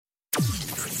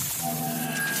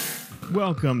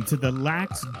Welcome to the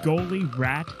Lax Goalie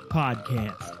Rat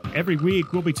Podcast. Every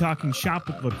week, we'll be talking shop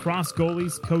with lacrosse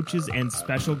goalies, coaches, and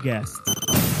special guests.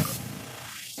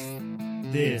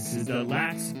 This is the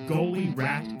Lax Goalie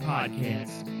Rat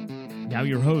Podcast. Now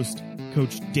your host,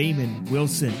 Coach Damon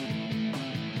Wilson.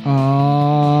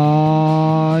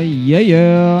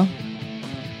 Yeah.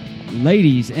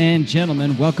 Ladies and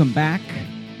gentlemen, welcome back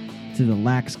to the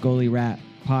Lax Goalie Rat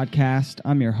Podcast.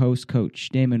 I'm your host, Coach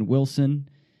Damon Wilson.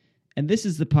 And this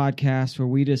is the podcast where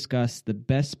we discuss the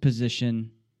best position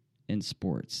in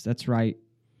sports. That's right,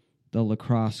 the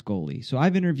lacrosse goalie. So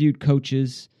I've interviewed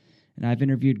coaches and I've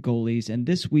interviewed goalies, and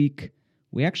this week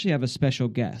we actually have a special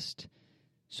guest.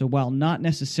 So while not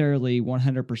necessarily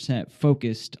 100%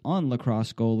 focused on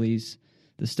lacrosse goalies,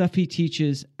 the stuff he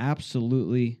teaches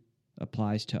absolutely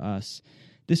applies to us.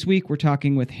 This week we're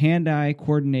talking with hand-eye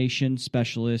coordination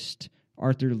specialist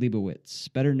Arthur Leibowitz,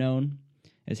 better known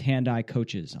as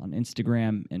HandEyeCoaches on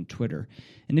Instagram and Twitter.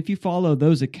 And if you follow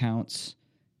those accounts,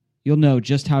 you'll know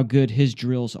just how good his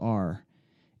drills are.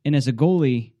 And as a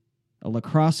goalie, a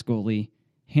lacrosse goalie,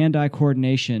 hand-eye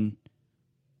coordination,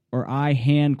 or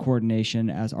eye-hand coordination,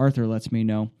 as Arthur lets me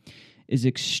know, is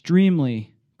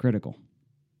extremely critical.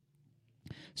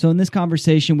 So in this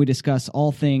conversation, we discuss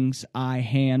all things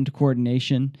eye-hand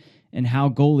coordination and how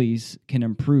goalies can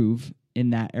improve in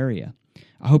that area.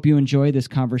 I hope you enjoy this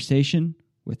conversation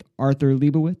with Arthur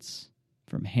Leibowitz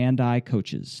from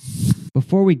HandEyeCoaches.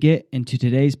 Before we get into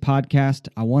today's podcast,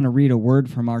 I want to read a word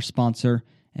from our sponsor,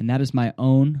 and that is my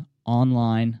own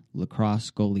online lacrosse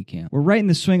goalie camp. We're right in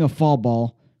the swing of fall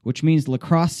ball, which means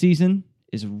lacrosse season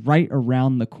is right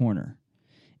around the corner.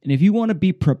 And if you want to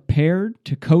be prepared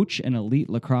to coach an elite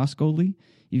lacrosse goalie,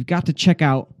 you've got to check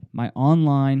out my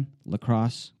online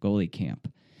lacrosse goalie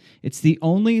camp. It's the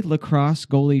only lacrosse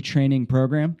goalie training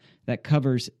program that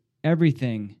covers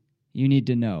everything you need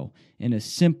to know in a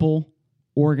simple,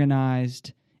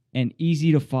 organized, and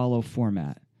easy-to-follow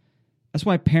format. That's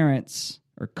why parents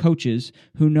or coaches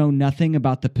who know nothing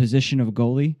about the position of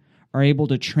goalie are able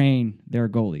to train their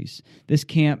goalies. This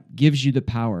camp gives you the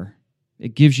power.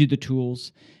 It gives you the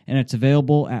tools, and it's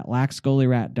available at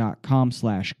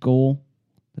laxgoalierat.com/goal.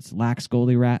 That's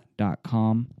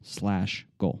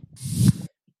laxgoalierat.com/goal.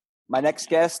 My next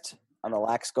guest on the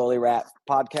Lax Goalie Rat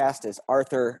podcast is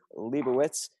Arthur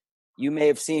Leibowitz. You may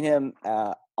have seen him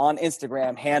on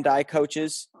Instagram,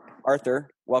 HandEyeCoaches.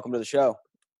 Arthur, welcome to the show.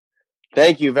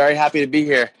 Thank you. Very happy to be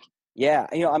here. Yeah,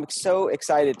 I'm so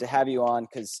excited to have you on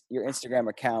because your Instagram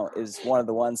account is one of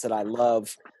the ones that I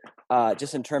love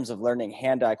just in terms of learning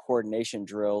hand-eye coordination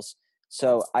drills.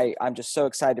 So I'm just so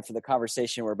excited for the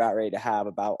conversation we're about ready to have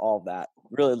about all of that.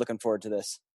 Really looking forward to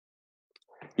this.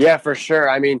 Yeah, for sure.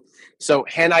 I mean, so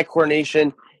hand-eye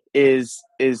coordination is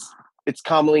it's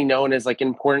commonly known as like an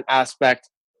important aspect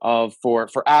of for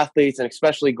athletes and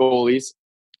especially goalies.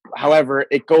 However,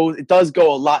 it does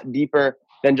go a lot deeper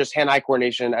than just hand-eye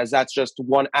coordination, as that's just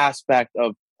one aspect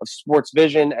of sports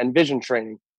vision and vision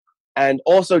training. And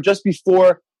also, just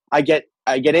before I get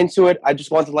into it, I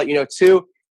just want to let you know too,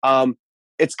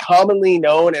 it's commonly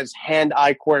known as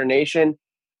hand-eye coordination,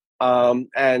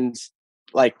 and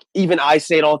like even I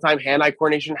say it all the time, hand-eye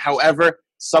coordination. However,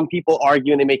 some people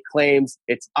argue and they make claims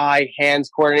it's eye-hands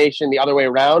coordination the other way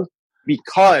around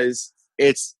because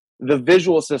it's the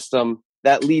visual system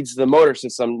that leads the motor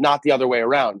system, not the other way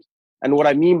around. And what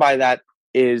I mean by that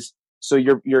is, so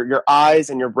your eyes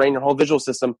and your brain, your whole visual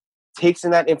system takes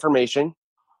in that information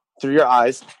through your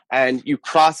eyes and you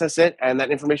process it, and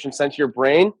that information is sent to your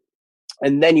brain,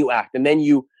 and then you act, and then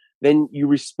you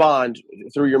respond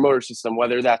through your motor system,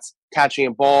 whether that's catching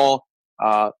a ball,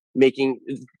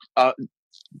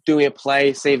 doing a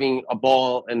play, saving a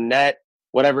ball in net,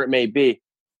 whatever it may be.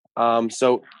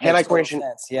 So hand-eye coordination.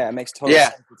 Sense. Yeah, it makes total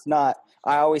sense. It's not.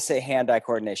 I always say hand-eye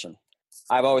coordination.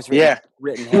 I've always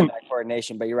written hand-eye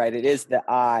coordination, but you're right. It is the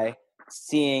eye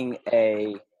seeing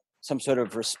some sort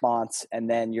of response, and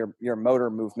then your motor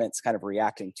movements kind of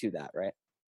reacting to that, right?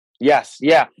 Yes,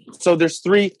 yeah. So there's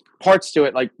three parts to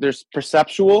it. Like there's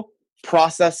perceptual,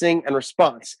 processing, and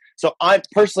response. So I'm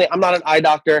not an eye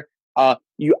doctor. I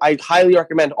highly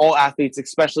recommend all athletes,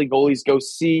 especially goalies, go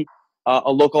see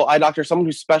a local eye doctor, someone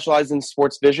who specializes in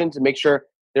sports vision, to make sure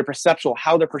their perceptual,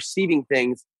 how they're perceiving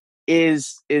things,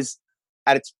 is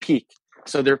at its peak.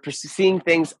 So they're seeing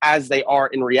things as they are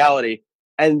in reality.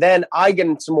 And then I get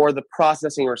into more of the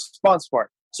processing response part.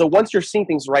 So once you're seeing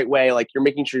things the right way, like you're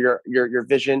making sure your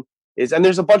vision is, and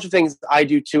there's a bunch of things I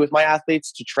do too with my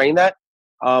athletes to train that.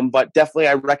 But definitely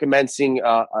I recommend seeing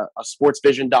a sports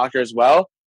vision doctor as well.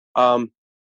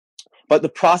 But the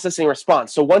processing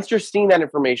response. So once you're seeing that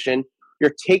information,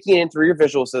 you're taking it in through your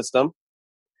visual system,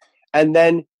 And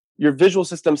then your visual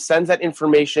system sends that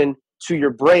information to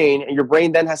your brain, and your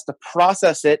brain then has to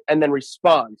process it and then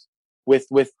respond with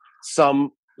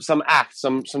some act,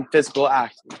 some physical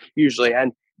act usually.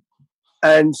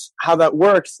 And how that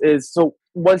works is, so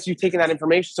once you've taken that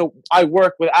information, so I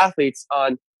work with athletes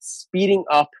on speeding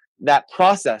up that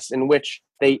process in which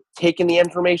they take in the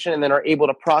information and then are able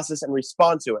to process and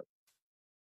respond to it.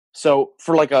 So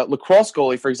for like a lacrosse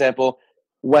goalie, for example,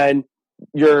 when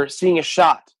you're seeing a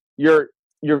shot, your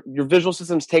visual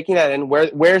system's taking that in.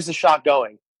 Where's the shot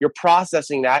going? You're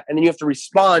processing that, and then you have to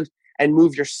respond and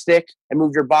move your stick and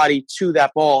move your body to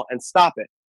that ball and stop it.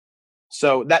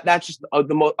 So that's just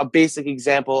a basic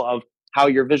example of how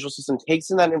your visual system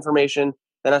takes in that information,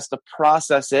 then has to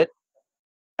process it,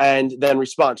 and then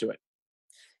respond to it.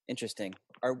 Interesting.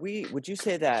 Would you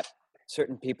say that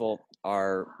certain people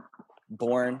are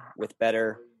born with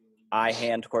better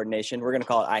eye-hand coordination? We're going to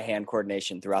call it eye-hand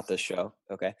coordination throughout this show.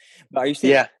 Okay. But would you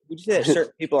say that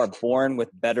certain people are born with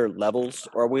better levels,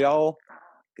 or are we all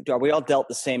dealt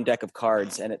the same deck of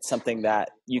cards and it's something that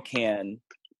you can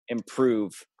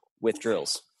improve with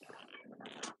drills?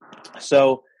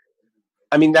 So,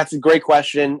 I mean, that's a great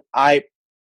question.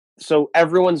 So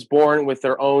everyone's born with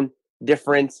their own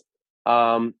different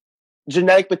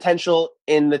genetic potential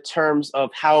in the terms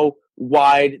of how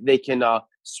wide they can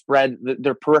spread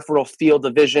their peripheral field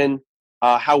of vision,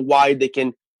 how wide they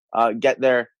can get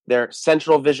their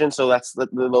central vision. So that's the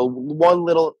one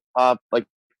little like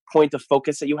point of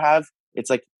focus that you have. It's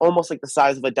like almost like the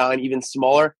size of a dime, even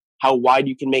smaller. How wide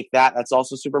you can make that. That's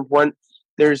also super important.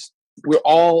 But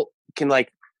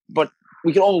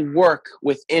we can all work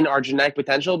within our genetic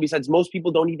potential. Besides, most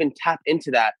people don't even tap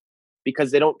into that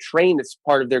because they don't train this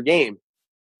part of their game.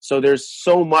 So there's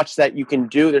so much that you can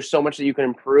do. There's so much that you can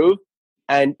improve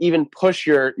and even push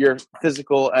your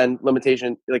physical and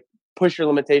limitation, like push your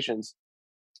limitations.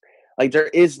 Like there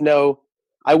is no,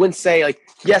 I wouldn't say like,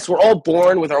 yes, we're all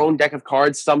born with our own deck of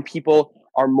cards. Some people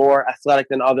are more athletic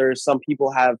than others. Some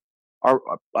people have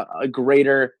a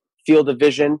greater field of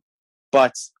vision.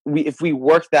 But if we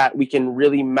work that, we can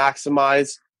really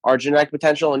maximize our genetic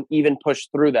potential and even push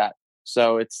through that.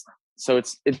 So it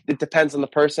depends on the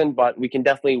person, but we can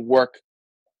definitely work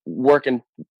and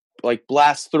like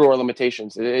blast through our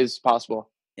limitations. It is possible.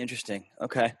 Interesting.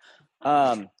 Okay.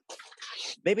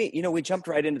 Maybe, we jumped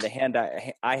right into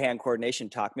the eye-hand coordination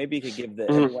talk. Maybe you could give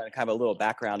everyone kind of a little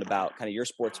background about kind of your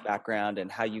sports background and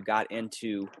how you got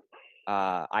into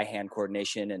eye-hand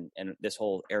coordination and this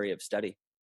whole area of study.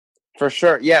 For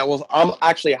sure. Yeah. Well, I'm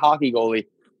actually a hockey goalie.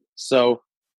 So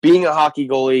being a hockey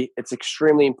goalie, it's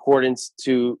extremely important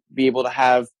to be able to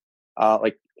have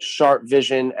like sharp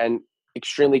vision and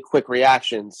extremely quick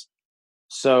reactions.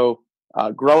 So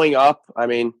growing up, I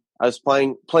mean, I was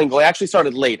playing goalie. I actually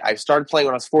started late. I started playing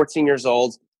when I was 14 years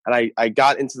old, and I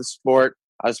got into the sport.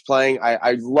 I was playing.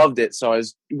 I loved it. So I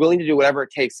was willing to do whatever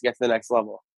it takes to get to the next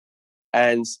level.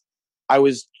 And I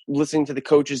was listening to the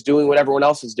coaches doing what everyone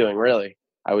else was doing, really.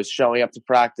 I was showing up to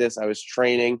practice. I was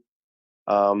training.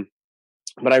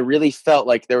 But I really felt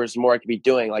like there was more I could be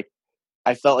doing. Like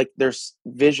I felt like there's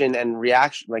vision and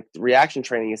reaction, like reaction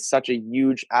training is such a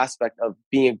huge aspect of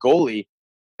being a goalie.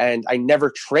 And I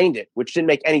never trained it, which didn't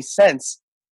make any sense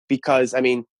because, I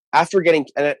mean, after getting,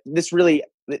 and it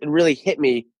really hit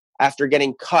me after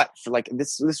getting cut for like,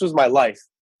 this was my life.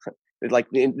 Like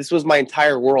this was my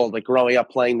entire world, like growing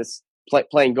up playing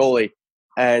goalie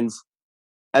and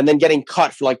then getting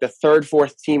cut for like the third,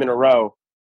 fourth team in a row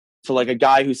to like a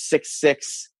guy who's 6'6",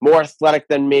 more athletic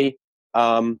than me,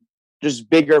 just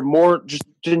bigger, more just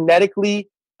genetically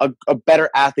a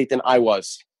better athlete than I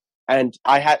was. And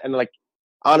like,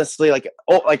 honestly, like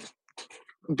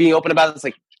being open about it, it's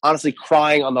like honestly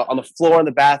crying on the floor in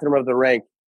the bathroom of the rink,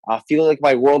 feeling like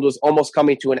my world was almost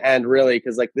coming to an end, really,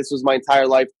 because like this was my entire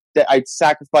life that I'd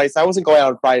sacrificed. I wasn't going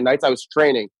out on Friday nights; I was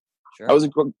training. Sure. I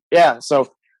wasn't. Yeah.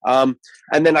 So, and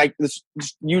then this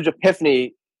huge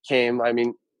epiphany came. I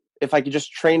mean, if I could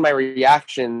just train my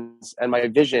reactions and my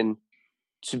vision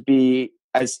to be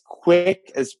as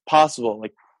quick as possible,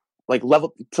 like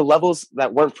levels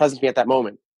that weren't present to me at that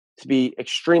moment, to be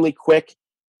extremely quick,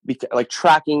 like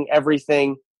tracking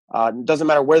everything. Doesn't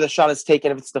matter where the shot is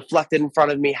taken, if it's deflected in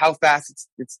front of me, how fast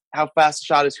it's how fast the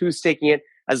shot is, who's taking it.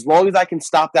 As long as I can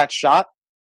stop that shot,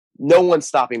 no one's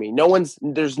stopping me.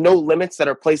 There's no limits that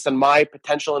are placed on my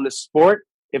potential in this sport.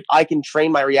 If I can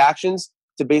train my reactions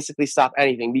to basically stop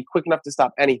anything, be quick enough to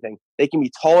stop anything. They can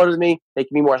be taller than me, they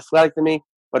can be more athletic than me,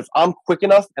 but if I'm quick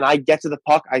enough and I get to the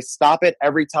puck, I stop it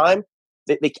every time.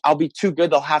 I'll be too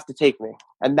good. They'll have to take me.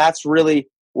 And that's really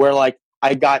where like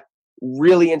I got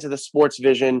really into the sports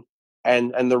vision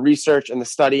the research and the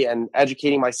study and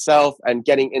educating myself and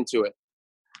getting into it.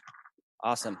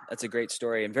 Awesome. That's a great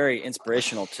story and very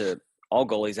inspirational to all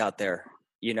goalies out there.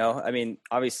 You know, I mean,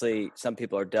 obviously some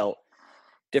people are dealt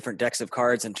different decks of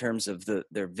cards in terms of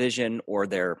their vision or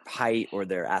their height or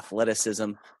their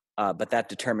athleticism. But that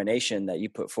determination that you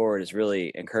put forward is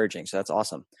really encouraging. So that's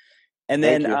awesome. And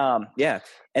then,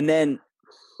 and then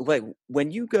like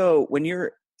when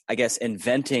you're, I guess,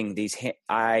 inventing these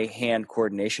eye-hand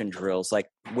coordination drills, like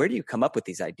where do you come up with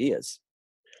these ideas?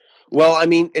 Well, I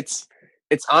mean, it's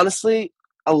honestly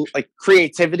like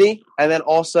creativity, and then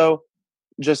also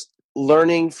just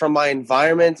learning from my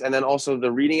environment, and then also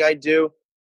the reading I do.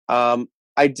 I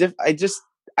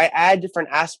add different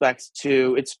aspects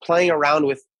to it's playing around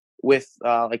with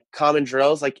like common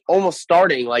drills, like almost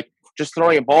starting like just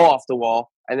throwing a ball off the wall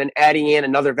and then adding in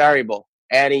another variable,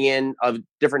 adding in a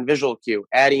different visual cue,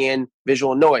 adding in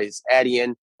visual noise, adding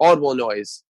in audible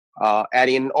noise,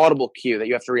 adding in an audible cue that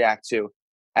you have to react to,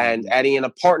 and adding in a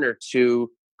partner to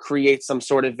create some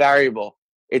sort of variable.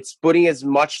 It's putting as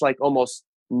much like almost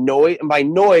noise, and by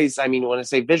noise, I mean, when I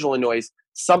say visual noise,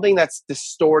 something that's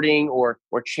distorting or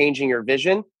changing your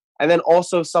vision. And then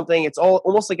also something, it's all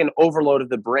almost like an overload of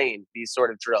the brain, these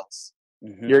sort of drills.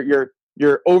 Mm-hmm.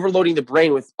 You're overloading the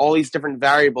brain with all these different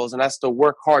variables and has to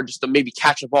work hard just to maybe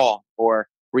catch a ball or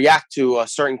react to a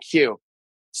certain cue.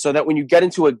 So that when you get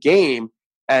into a game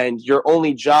and your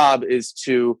only job is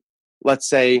to, let's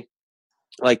say,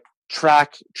 like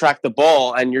track the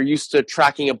ball, and you're used to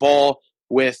tracking a ball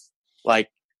with like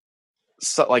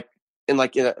in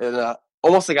a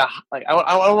almost like I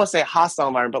don't want to say a hostile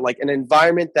environment, but like an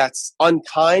environment that's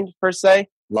unkind per se.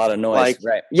 A lot of noise,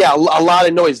 right? Yeah, a lot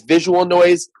of noise, visual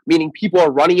noise, meaning people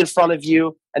are running in front of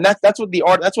you, and that's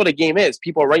what a game is.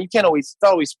 People are running. It's not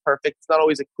always perfect. It's not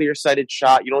always a clear-sighted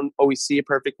shot. You don't always see it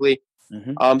perfectly.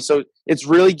 Mm-hmm. So it's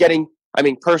really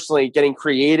personally getting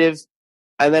creative,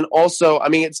 and then also, I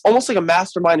mean, it's almost like a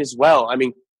mastermind as well. I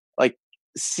mean, like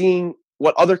seeing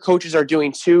what other coaches are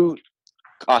doing too,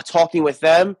 talking with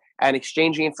them and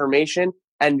exchanging information,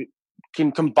 and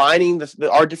combining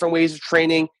our different ways of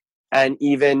training, and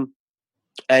even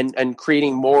and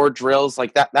creating more drills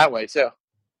like that way too.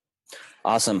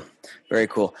 Awesome. Very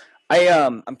cool.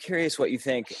 I'm curious what you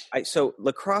think. So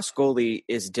lacrosse goalie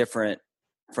is different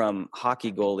from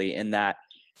hockey goalie in that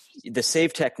the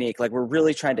save technique, like we're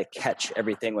really trying to catch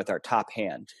everything with our top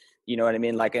hand. You know what I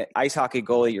mean? Like an ice hockey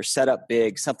goalie, you're set up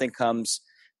big, something comes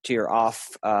to your off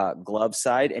glove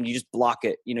side and you just block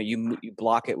it. You know, you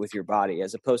block it with your body,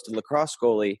 as opposed to lacrosse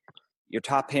goalie, your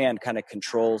top hand kind of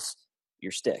controls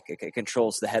your stick. It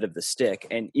controls the head of the stick.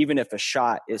 And even if a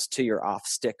shot is to your off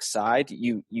stick side,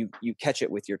 you catch it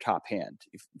with your top hand.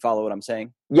 You follow what I'm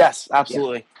saying? Yes,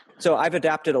 absolutely. Yeah. So I've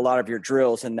adapted a lot of your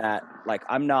drills in that, like,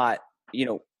 I'm not,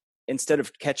 instead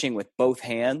of catching with both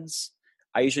hands,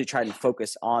 I usually try to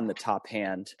focus on the top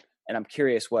hand. And I'm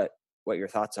curious what your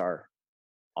thoughts are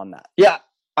on that. Yeah,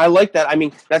 I like that. I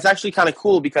mean, that's actually kind of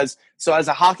cool because so as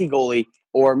a hockey goalie,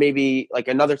 or maybe like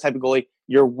another type of goalie,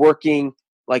 you're working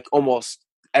like almost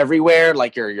everywhere,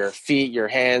 like your feet, your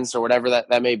hands, or whatever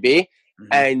that may be. Mm-hmm.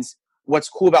 And what's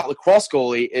cool about lacrosse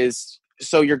goalie is,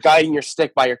 so you're guiding your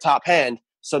stick by your top hand.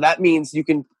 So that means you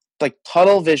can like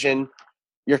tunnel vision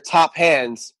your top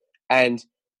hands, and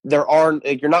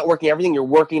you're not working everything. You're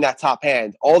working that top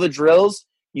hand. All the drills,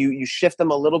 you shift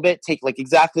them a little bit, take like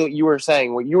exactly what you were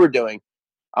saying, what you were doing,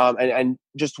 and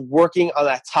just working on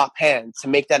that top hand to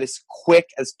make that as quick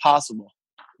as possible.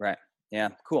 Right. Yeah.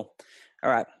 Cool. All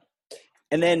right.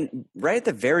 And then right at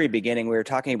the very beginning, we were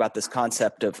talking about this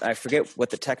concept of, I forget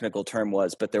what the technical term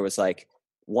was, but there was like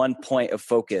one point of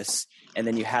focus, and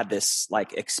then you had this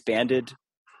like expanded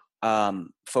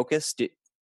focus. Do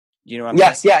you know what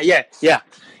I'm saying?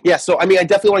 Yeah. So, I mean, I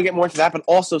definitely want to get more into that, but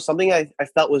also something I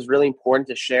felt was really important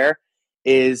to share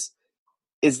is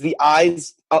the eye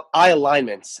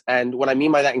alignments. And what I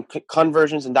mean by that, in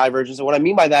conversions and diversions, and what I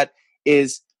mean by that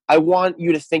is I want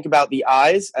you to think about the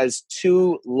eyes as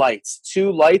two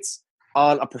lights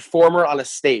on a performer on a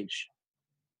stage.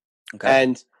 Okay.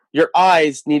 And your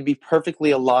eyes need to be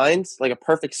perfectly aligned, like a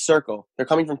perfect circle. They're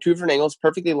coming from two different angles,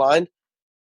 perfectly aligned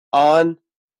on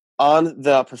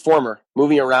the performer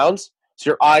moving around. So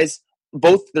your eyes,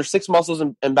 there's 6 muscles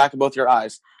in back of both your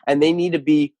eyes, and they need to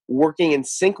be working in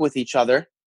sync with each other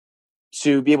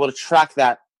to be able to track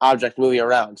that object moving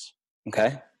around.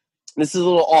 Okay. This is a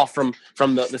little off from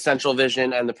the central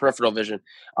vision and the peripheral vision.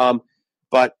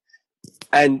 But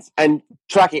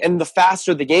tracking, and the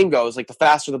faster the game goes, like the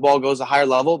faster the ball goes a higher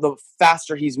level, the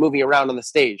faster he's moving around on the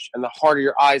stage, and the harder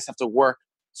your eyes have to work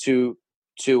to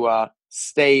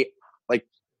stay like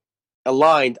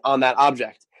aligned on that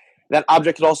object. that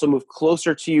object could also move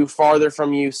closer to you, farther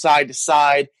from you, side to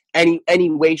side,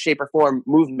 any way, shape, or form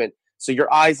movement. So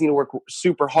your eyes need to work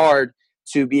super hard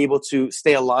to be able to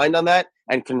stay aligned on that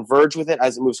and converge with it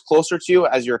as it moves closer to you,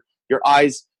 as your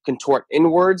eyes contort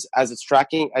inwards as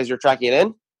you're tracking it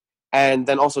in, and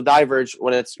then also diverge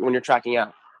when you're tracking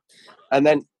out. And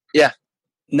then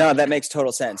No, that makes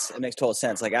total sense. It makes total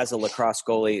sense. Like as a lacrosse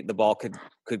goalie, the ball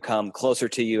could come closer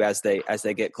to you as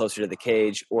they get closer to the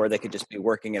cage, or they could just be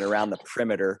working it around the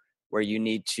perimeter where you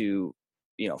need to,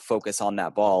 focus on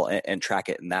that ball and track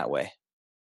it in that way.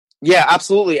 Yeah,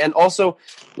 absolutely. And also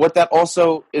what that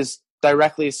also is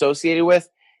directly associated with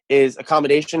is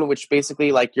accommodation, which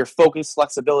basically like your focus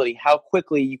flexibility, how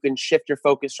quickly you can shift your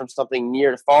focus from something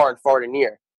near to far and far to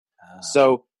near.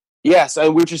 So yes,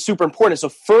 and which is super important. So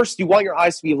first, you want your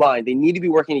eyes to be aligned. They need to be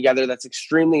working together. That's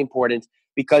extremely important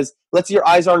because let's say your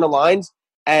eyes aren't aligned,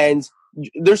 and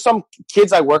there's some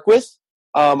kids I work with.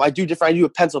 I do a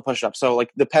pencil push-up. So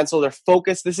like the pencil, they're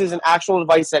focused. This is an actual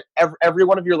device that every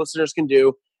one of your listeners can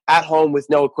do at home with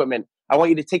no equipment. I want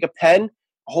you to take a pen,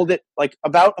 hold it like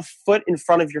about a foot in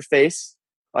front of your face,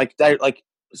 like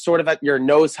sort of at your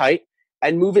nose height,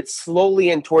 and move it slowly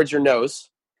in towards your nose.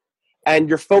 And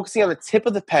you're focusing on the tip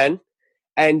of the pen,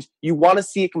 and you want to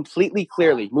see it completely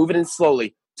clearly. Move it in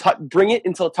slowly. Bring it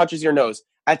until it touches your nose.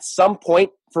 At some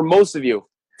point, for most of you,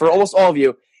 for almost all of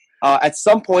you, at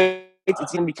some point, it's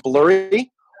going to be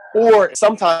blurry, or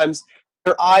sometimes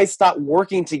your eyes stop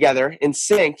working together in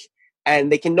sync,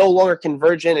 and they can no longer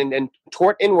converge in and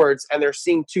tort inwards, and they're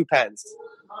seeing two pens.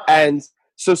 And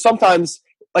so sometimes,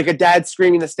 like a dad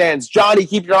screaming in the stands, "Johnny,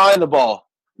 keep your eye on the ball."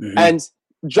 Mm-hmm. And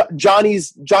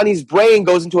Johnny's brain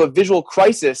goes into a visual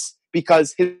crisis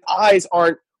because his eyes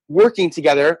aren't working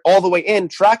together all the way in,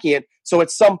 tracking it. So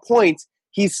at some point,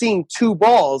 he's seeing two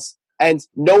balls, and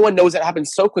no one knows it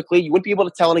happens so quickly. You wouldn't be able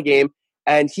to tell in a game.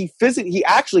 And he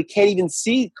actually can't even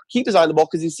keep his eye on the ball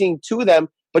because he's seeing two of them,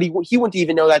 but he wouldn't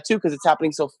even know that too because it's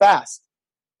happening so fast.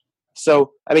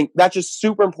 So, I mean, that's just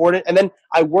super important. And then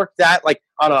I work that like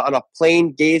on a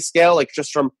plain gaze scale, like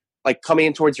just from like coming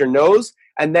in towards your nose,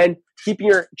 and then keeping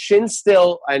your chin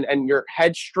still and your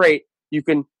head straight. You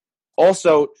can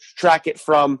also track it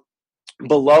from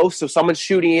below. So someone's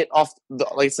shooting it off,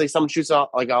 like say someone shoots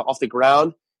off the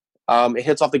ground. It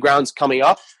hits off the ground, it's coming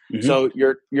up. Mm-hmm. So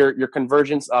your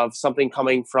convergence of something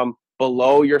coming from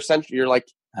below your center, you're like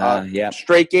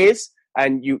straight gaze,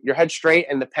 and your head straight,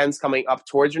 and the pen's coming up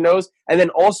towards your nose. And then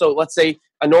also, let's say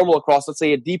a normal lacrosse, let's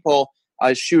say a dipole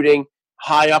is shooting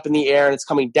high up in the air and it's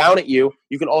coming down at you.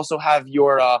 You can also have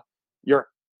your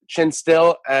chin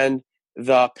still and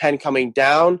the pen coming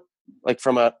down, like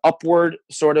from an upward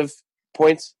sort of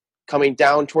point, coming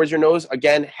down towards your nose.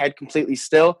 Again, head completely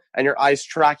still, and your eyes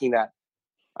tracking that.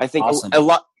 I think awesome. A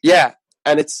lot, yeah.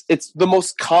 And it's the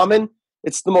most common.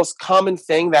 It's the most common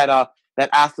thing that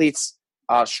athletes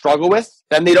struggle with.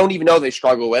 Then they don't even know they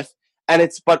struggle with.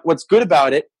 But what's good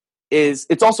about it is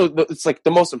it's like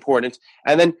the most important.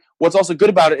 And then what's also good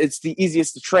about it, it's the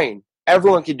easiest to train.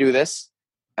 Everyone can do this,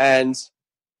 and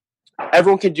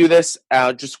everyone can do this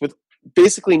just with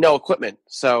basically no equipment.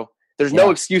 So there's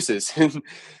no excuses.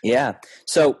 Yeah.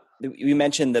 So you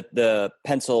mentioned the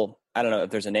pencil. I don't know if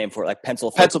there's a name for it, like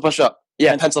pencil push up.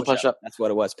 Yeah, pencil push up. That's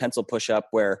what it was. Pencil push up,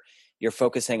 where you're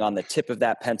focusing on the tip of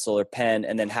that pencil or pen,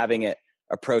 and then having it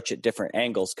approach at different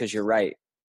angles. Because you're right,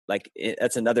 like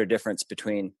that's another difference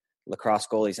between lacrosse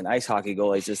goalies and ice hockey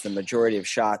goalies is the majority of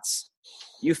shots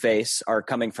you face are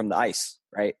coming from the ice,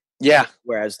 right? Yeah.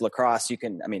 Whereas lacrosse, you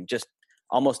can, just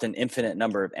almost an infinite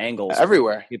number of angles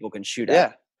everywhere people can shoot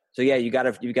at. So yeah, you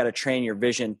gotta train your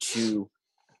vision to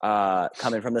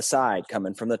coming from the side,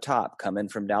 coming from the top, coming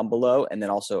from down below, and then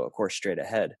also, of course, straight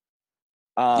ahead.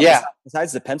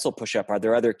 Besides the pencil push-up, are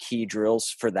there other key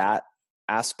drills for that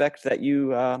aspect that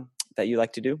you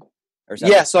like to do? Or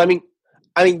So I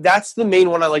mean that's the main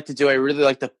one I like to do. I really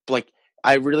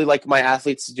like my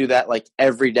athletes to do that like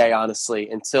every day, honestly,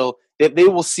 until they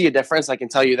will see a difference. I can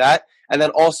tell you that. And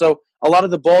then also a lot of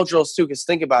the ball drills too, because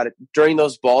think about it, during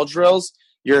those ball drills,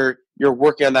 you're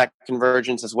working on that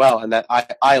convergence as well and that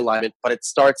eye alignment. But it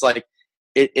starts like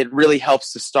it really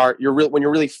helps to start. When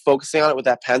you're really focusing on it with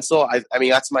that pencil. I mean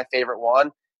that's my favorite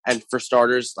one. And for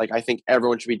starters, like I think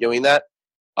everyone should be doing that.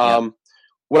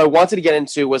 What I wanted to get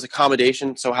into was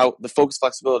accommodation. So how the focus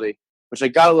flexibility, which I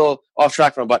got a little off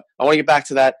track from, but I want to get back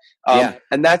to that.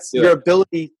 And that's your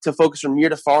ability to focus from near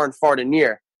to far and far to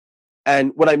near.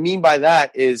 And what I mean by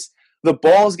that is the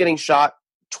ball is getting shot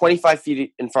 25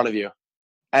 feet in front of you,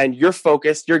 and you're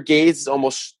focused. Your gaze is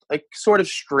almost like sort of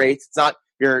straight. It's not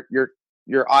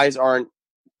your eyes aren't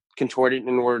contorted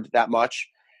inward that much.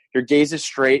 your gaze is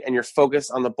straight and you're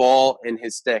focused on the ball in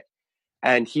his stick,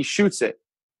 and he shoots it.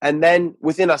 And then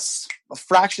within a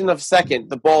fraction of a second,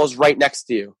 the ball is right next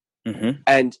to you. Mm-hmm.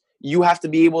 And you have to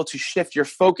be able to shift your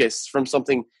focus from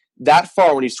something that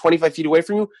far when he's 25 feet away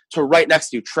from you to right next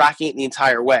to you, tracking it the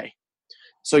entire way.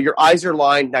 So your eyes are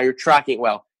aligned. Now you're tracking it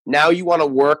well. Now you want to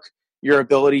work your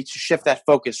ability to shift that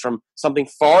focus from something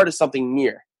far to something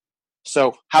near.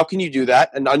 So how can you do that?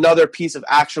 And another piece of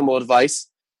actionable advice.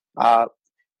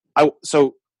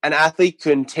 So an athlete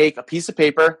can take a piece of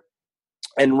paper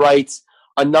and write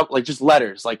a number, like just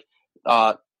letters, like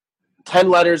 10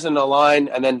 letters in a line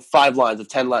and then 5 lines of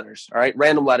 10 letters. All right.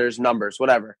 Random letters, numbers,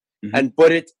 whatever. Mm-hmm. And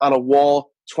put it on a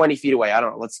wall 20 feet away. I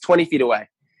don't know. Let's 20 feet away.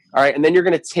 All right. And then you're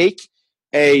going to take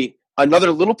another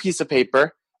little piece of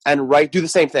paper and do the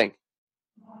same thing.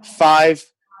 5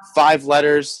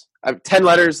 letters, 10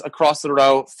 letters across the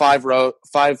row, 5.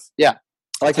 Yeah.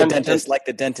 Like the dentist.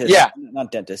 Yeah.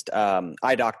 Not dentist.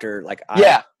 Eye doctor, like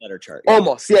letter chart. Yeah.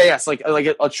 Almost. Yeah. Yes. Like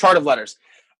a chart of letters.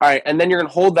 All right. And then you're going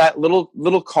to hold that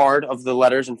little card of the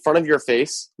letters in front of your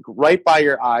face, right by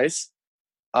your eyes.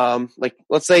 Like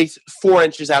let's say 4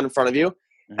 inches out in front of you.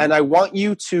 Mm-hmm. And I want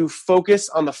you to focus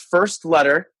on the first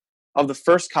letter of the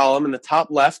first column in the top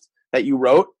left that you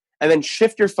wrote, and then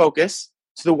shift your focus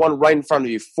to the one right in front of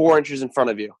you, 4 inches in front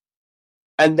of you.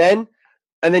 And then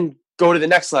go to the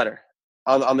next letter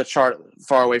on the chart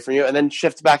far away from you, and then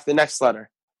shift back to the next letter.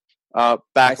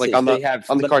 Back like on the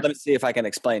card. Let me see if I can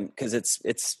explain, because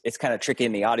it's kind of tricky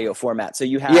in the audio format. So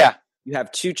you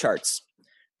have 2 charts.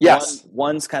 Yes.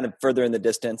 One's kind of further in the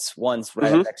distance. One's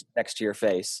right up next to your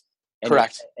face. And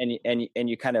correct.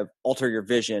 You kind of alter your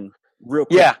vision real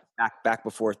quick. Yeah. Back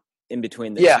before in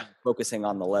between the focusing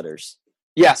on the letters.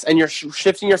 Yes, and you're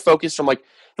shifting your focus from like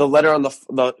the letter on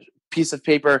the piece of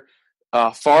paper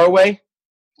far away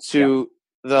to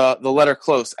the letter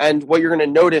close. And what you're going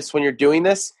to notice when you're doing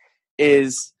this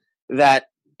is that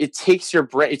it takes your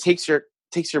brain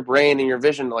and your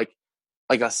vision like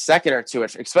a second or two,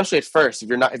 especially at first, if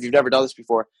you've never done this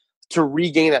before, to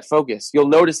regain that focus. You'll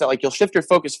notice that like you'll shift your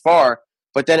focus far,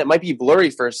 but then it might be blurry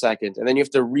for a second, and then you have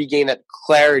to regain that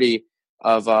clarity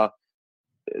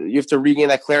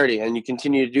and you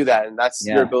continue to do that, and that's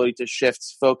your ability to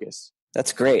shift focus.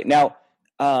 That's great. Now,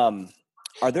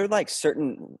 are there like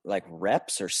certain like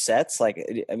reps or sets? Like,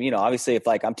 I mean, obviously if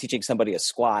like I'm teaching somebody a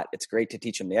squat, it's great to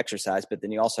teach them the exercise, but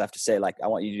then you also have to say like, I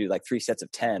want you to do like 3 sets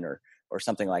of 10 or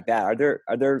something like that.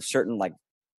 Are there certain like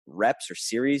reps or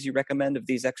series you recommend of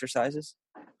these exercises?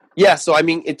 Yeah. So, I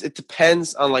mean, it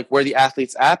depends on like where the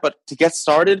athlete's at, but to get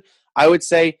started, I would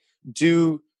say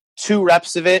do 2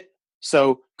 reps of it.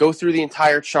 So go through the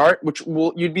entire chart,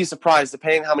 you'd be surprised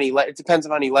depending on how many, it depends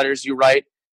on how many letters you write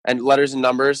and letters and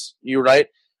numbers you write.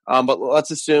 But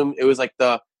let's assume it was like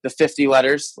the 50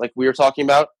 letters, like we were talking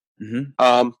about.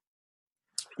 Mm-hmm.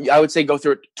 I would say go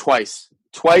through it twice,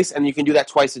 and you can do that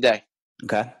twice a day.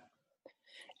 Okay.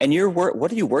 And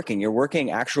what are you working? You're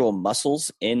working actual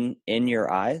muscles in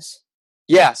your eyes?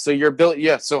 Yeah. So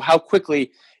so how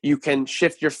quickly you can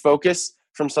shift your focus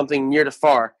from something near to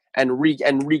far and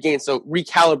regain. So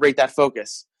recalibrate that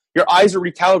focus. Your eyes are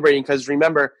recalibrating because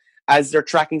remember, as they're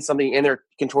tracking something in, they're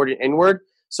contorted inward.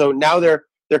 So now they're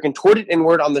contorted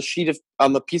inward on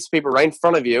the piece of paper right in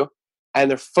front of you, and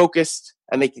they're focused,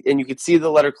 and you can see the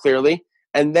letter clearly.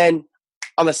 And then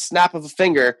on the snap of a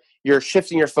finger, you're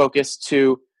shifting your focus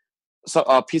to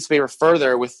a piece of paper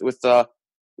further with the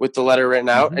letter written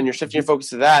out, and you're shifting your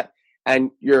focus to that,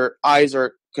 and your eyes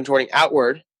are contorting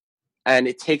outward, and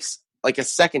it takes like a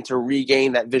second to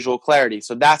regain that visual clarity.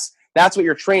 So that's what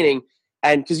you're training,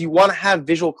 and because you want to have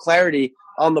visual clarity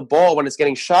on the ball when it's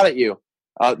getting shot at you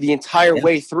the entire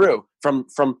way through, from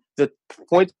the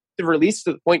point of release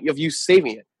to the point of you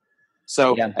saving it.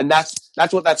 So, and that's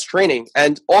what that's training.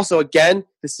 And also, again,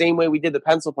 the same way we did the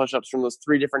pencil push-ups from those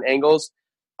 3 different angles,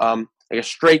 like a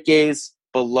straight gaze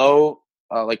below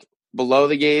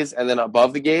the gaze and then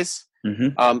above the gaze.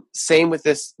 Mm-hmm. Same with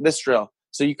this drill.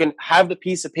 So you can have the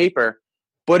piece of paper,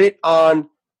 put it on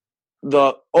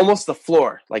almost the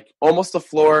floor, like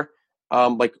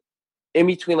in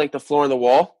between like the floor and the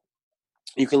wall.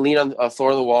 You can lean on the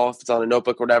floor of the wall if it's on a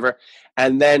notebook or whatever,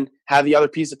 and then have the other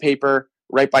piece of paper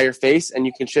right by your face, and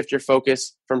you can shift your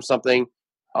focus from something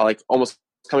like almost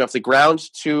coming off the ground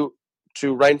to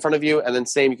right in front of you, and then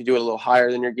same, you can do it a little higher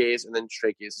than your gaze, and then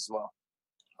straight gaze as well.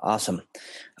 Awesome.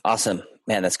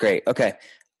 Man, that's great. Okay.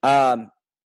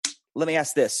 Let me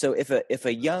ask this. So if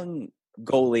a young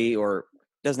goalie, or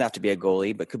doesn't have to be a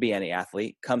goalie, but could be any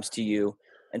athlete, comes to you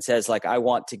and says like, I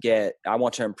want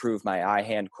to improve my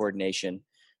eye-hand coordination.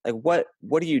 like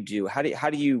what do you do? How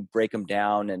do you break them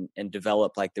down and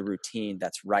develop like the routine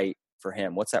that's right for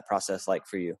him? What's that process like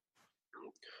for you?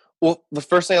 Well, the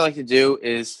first thing I like to do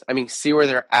is, see where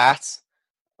they're at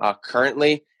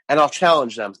currently, and I'll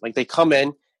challenge them. Like they come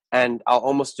in, and I'll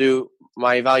almost do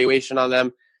my evaluation on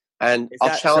them, and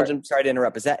I'll challenge them. Sorry to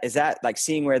interrupt. Is that like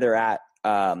seeing where they're at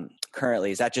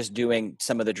currently? Is that just doing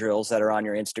some of the drills that are on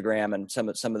your Instagram and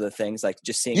some of the things, like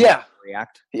just seeing how they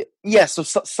react? Yeah. So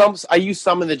some I use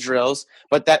some of the drills,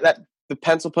 but that the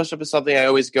pencil push-up is something I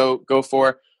always go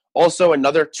for. Also,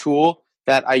 another tool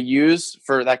that I use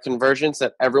for that convergence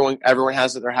that everyone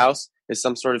has at their house is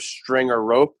some sort of string or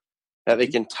rope that they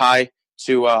can tie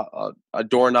to a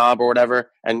doorknob or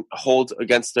whatever and hold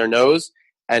against their nose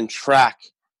and track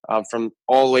from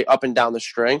all the way up and down the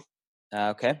string.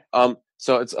 Okay.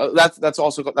 So it's that's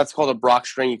called a Brock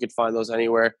string. You could find those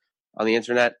anywhere on the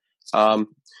internet.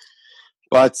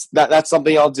 But that's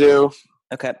something I'll do.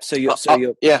 Okay. So you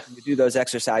do those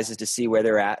exercises to see where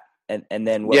they're at, and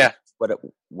then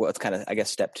what's kind of, I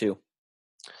guess, step 2?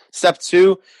 Step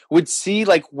 2 would see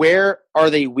like where are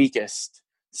they weakest.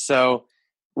 So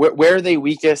where are they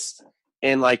weakest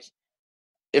in, like,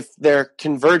 if their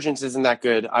convergence isn't that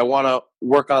good, I want to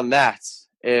work on that.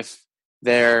 If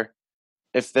their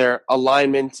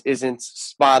alignment isn't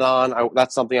spot on,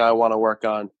 that's something I want to work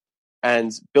on,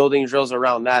 and building drills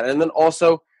around that. And then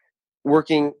also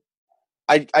working,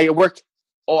 I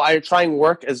try and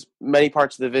work as many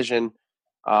parts of the vision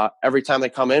every time they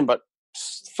come in, but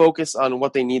focus on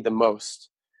what they need the most.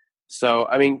 So,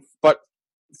 but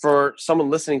for someone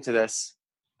listening to this,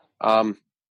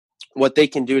 what they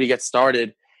can do to get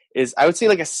started is, I would say,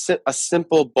 like a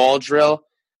simple ball drill,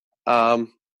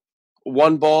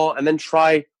 one ball, and then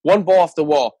try one ball off the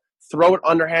wall, throw it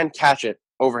underhand, catch it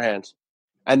overhand.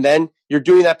 And then you're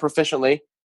doing that proficiently.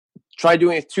 Try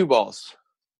doing it 2 balls.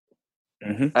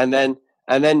 Mm-hmm. And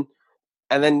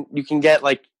then you can get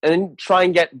and then try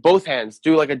and get both hands,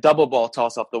 do like a double ball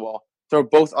toss off the wall, throw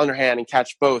both underhand and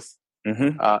catch both.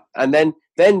 Mm-hmm. And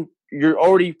then you're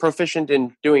already proficient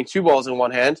in doing 2 balls in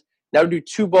one hand. Now do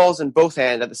 2 balls in both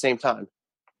hands at the same time.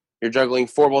 You're juggling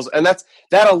 4 balls, and that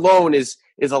alone is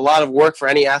a lot of work for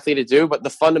any athlete to do. But the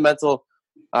fundamental,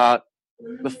 the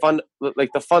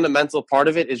fundamental part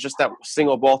of it is just that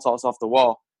single ball toss off the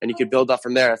wall, and you can build up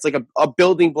from there. It's like a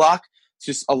building block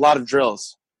to a lot of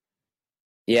drills.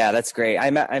 Yeah, that's great. I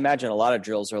imagine a lot of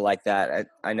drills are like that.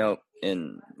 I know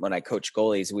when I coach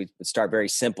goalies, we start very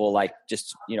simple, like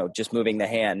just moving the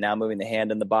hand, now moving the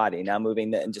hand and the body, now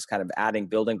moving and just kind of adding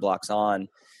building blocks on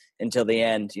until the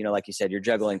end. Like you said, you're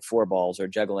juggling 4 balls or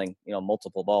juggling,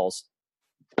 multiple balls.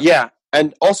 Yeah.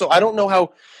 And also, I don't know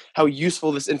how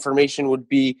useful this information would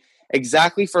be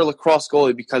exactly for a lacrosse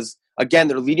goalie, because again,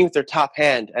 they're leading with their top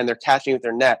hand and they're catching with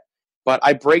their net. But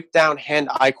I break down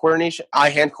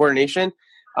hand-hand coordination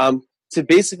to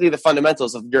basically the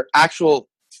fundamentals of your actual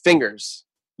fingers,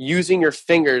 using your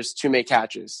fingers to make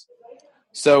catches.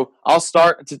 So I'll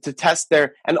start to test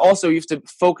there. And also, you have to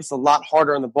focus a lot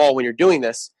harder on the ball when you're doing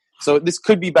this. So this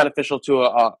could be beneficial to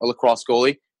a lacrosse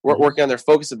goalie. We're working on their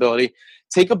focus ability.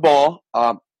 Take a ball,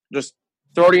 just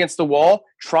throw it against the wall,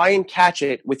 try and catch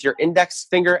it with your index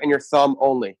finger and your thumb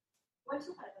only.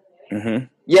 Mm-hmm.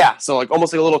 Yeah, so like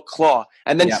almost like a little claw.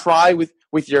 And then try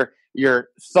with your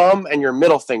thumb and your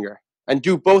middle finger, and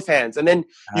do both hands. And then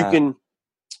you can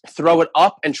throw it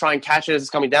up and try and catch it as it's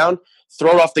coming down,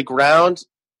 throw it off the ground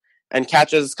and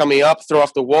catch it as it's coming up, throw it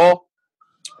off the wall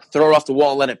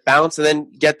and let it bounce, and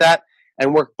then get that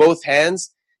and work both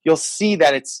hands. You'll see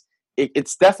that it's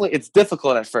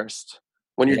difficult at first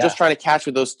when you're just trying to catch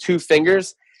with those 2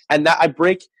 fingers. And that I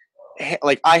break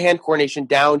like eye-hand coordination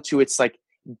down to its like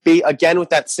again with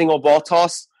that single ball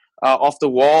toss off the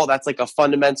wall. That's like a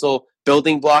fundamental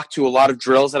building block to a lot of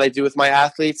drills that I do with my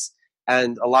athletes,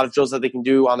 and a lot of drills that they can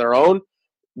do on their own.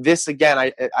 This again,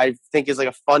 I think is like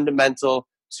a fundamental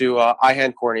to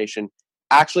eye-hand coordination.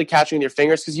 Actually catching with your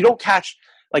fingers, because you don't catch,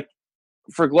 like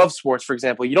for glove sports, for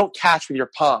example, you don't catch with your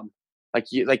palm, catch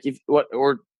with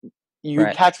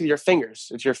your fingers.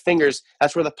 It's your fingers.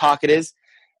 That's where the pocket is,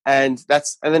 and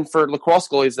then for lacrosse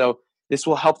goalies though, this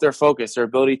will help their focus, their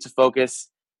ability to focus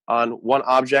on one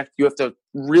object. You have to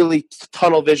really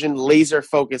tunnel vision, laser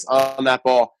focus on that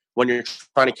ball when you're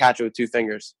trying to catch it with 2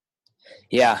 fingers.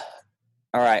 Yeah.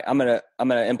 All right. I'm going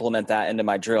to implement that into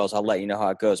my drills. I'll let you know how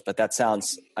it goes. But that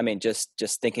sounds,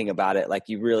 just thinking about it, like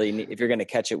you really need, if you're going to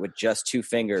catch it with just 2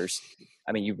 fingers,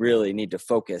 you really need to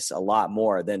focus a lot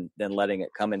more than letting it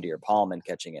come into your palm and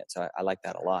catching it. So I like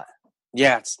that a lot.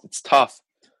 Yeah, it's tough.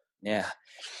 Yeah.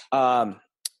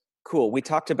 Cool. We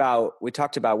talked about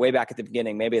way back at the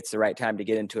beginning. Maybe it's the right time to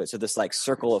get into it. So this like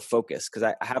circle of focus, because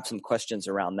I have some questions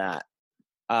around that.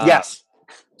 Yes,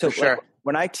 So for sure.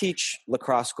 when I teach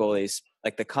lacrosse goalies,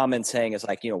 like the common saying is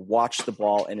like, watch the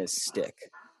ball in his stick.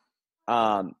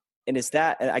 And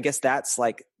I guess that's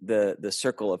like the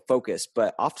circle of focus,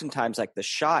 but oftentimes like the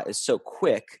shot is so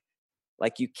quick,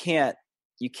 like you can't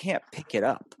pick it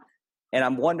up. And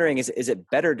I'm wondering, is it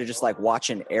better to just like watch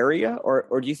an area,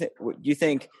 or do you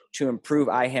think to improve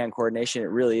eye-hand coordination, it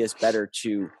really is better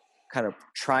to kind of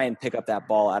try and pick up that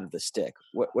ball out of the stick?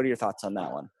 What are your thoughts on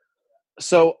that one?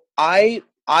 So I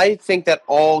think that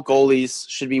all goalies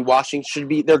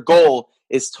their goal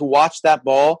is to watch that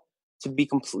ball to be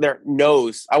their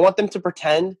nose. I want them to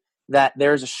pretend that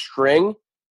there's a string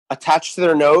attached to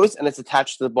their nose and it's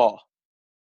attached to the ball.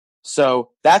 So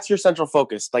that's your central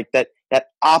focus, like that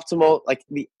optimal, like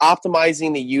the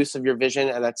optimizing the use of your vision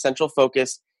and that central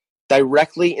focus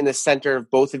directly in the center of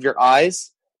both of your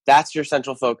eyes. That's your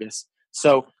central focus.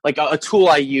 So like a tool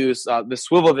I use, the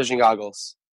swivel vision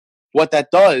goggles. What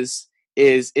that does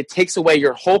is it takes away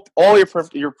your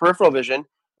peripheral vision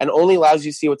and only allows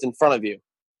you to see what's in front of you.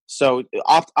 So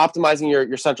optimizing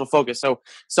your central focus. So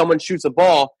someone shoots a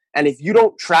ball, and if you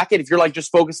don't track it, if you're like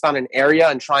just focused on an area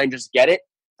and try and just get it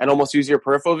and almost use your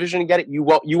peripheral vision to get it, you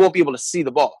won't be able to see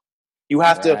the ball. You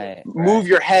have to move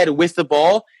your head with the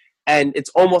ball, and it's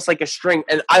almost like a string.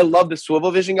 And I love the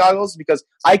swivel vision goggles because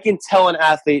I can tell an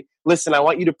athlete, listen, I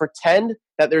want you to pretend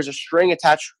that there's a string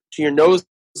attached to your nose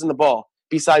in the ball.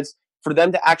 Besides, for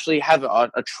them to actually have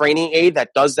a training aid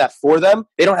that does that for them,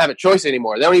 they don't have a choice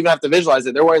anymore. They don't even have to visualize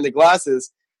it. They're wearing the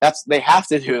glasses. They have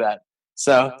to do that.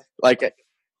 So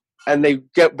and they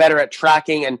get better at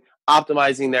tracking and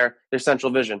optimizing their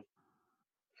central vision.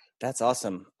 That's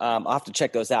awesome. I'll have to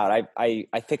check those out. I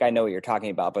think I know what you're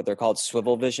talking about, but they're called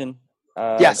swivel vision.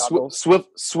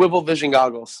 Swivel vision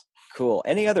goggles. Cool.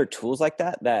 Any other tools like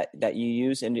that you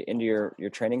use into your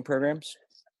training programs?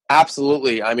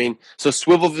 Absolutely. I mean, so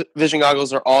swivel vision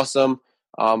goggles are awesome.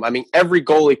 I mean, every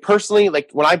goalie personally, like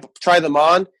when I tried them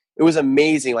on, it was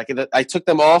amazing. Like I took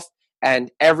them off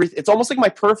and it's almost like my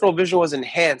peripheral vision was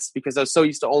enhanced because I was so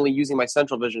used to only using my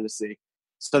central vision to see.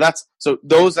 So that's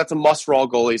a must for all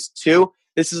goalies. Two,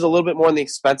 this is a little bit more on the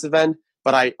expensive end,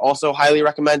 but I also highly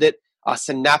recommend it.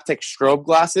 Synaptic strobe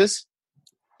glasses,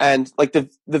 and like the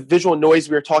visual noise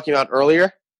we were talking about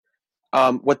earlier.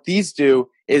 What these do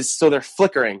is, so they're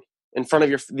flickering in front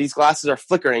of these glasses are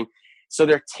flickering. So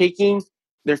they're taking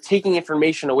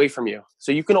information away from you.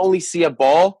 So you can only see a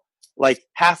ball like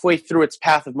halfway through its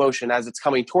path of motion as it's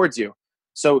coming towards you.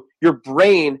 So your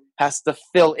brain has to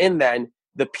fill in then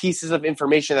the pieces of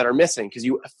information that are missing because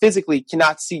you physically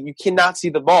cannot see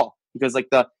the ball because like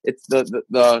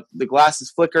the glass is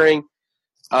flickering,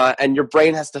 and your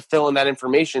brain has to fill in that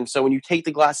information. So when you take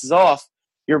the glasses off,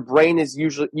 your brain is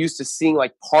usually used to seeing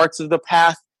like parts of the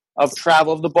path of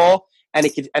travel of the ball, and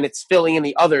it's filling in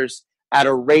the others at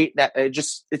a rate that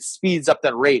it speeds up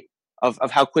that rate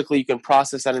of how quickly you can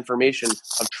process that information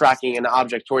of tracking an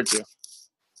object towards you.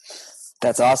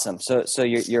 That's awesome. So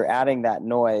you're adding that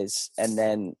noise, and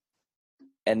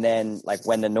then like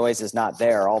when the noise is not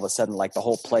there, all of a sudden like the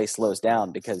whole play slows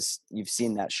down because you've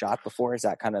seen that shot before. Is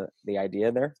that kind of the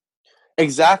idea there?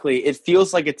 Exactly. It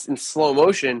feels like it's in slow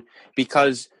motion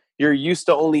because you're used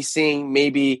to only seeing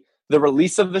maybe the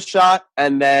release of the shot,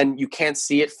 and then you can't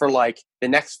see it for like the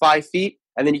next 5 feet,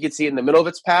 and then you can see it in the middle of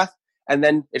its path, and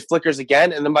then it flickers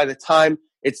again, and then by the time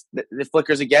it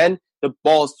flickers again, the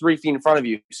ball is 3 feet in front of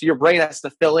you. So your brain has to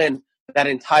fill in that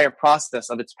entire process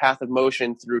of its path of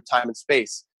motion through time and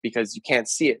space because you can't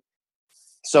see it.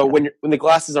 So when the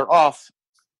glasses are off,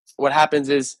 what happens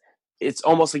is it's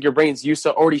almost like your brain's used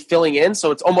to already filling in.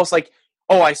 So it's almost like,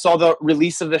 oh, I saw the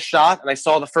release of the shot and I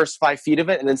saw the first 5 feet of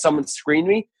it and then someone screened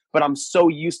me, but I'm so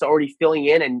used to already filling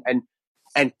in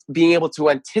and being able to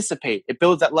anticipate. It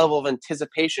builds that level of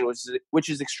anticipation, which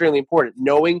is extremely important,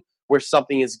 knowing where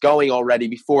something is going already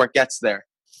before it gets there.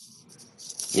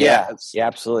 Yeah,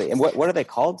 absolutely. And what are they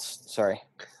called? Sorry.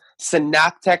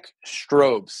 Synaptic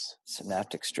strobes.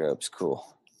 Synaptic strobes. Cool.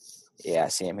 Yeah, I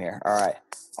see them here. All right.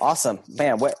 Awesome.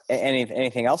 Man,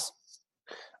 anything else?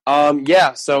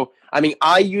 Yeah. So, I mean,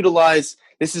 I utilize,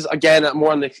 this is again,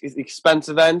 more on the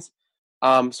expensive end.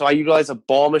 So I utilize a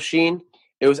ball machine.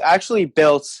 It was actually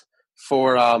built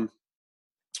for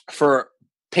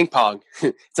ping pong.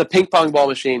 It's a ping pong ball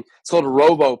machine. It's called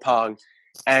Robo Pong.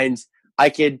 And I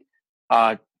could,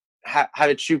 have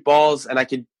it shoot balls, and I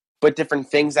could put different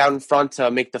things out in front to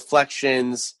make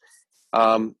deflections,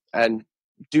 and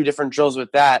do different drills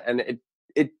with that. And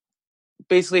it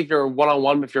basically, if you're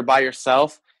one-on-one, if you're by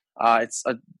yourself, it's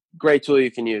a great tool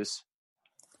you can use.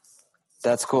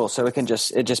 That's cool. So it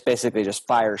just basically just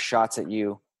fires shots at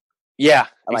you. Yeah,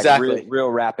 Like exactly. real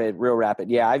rapid.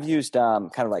 Yeah, I've used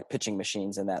kind of like pitching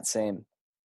machines in that same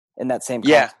Yeah.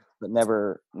 concept, but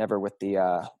never with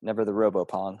the never the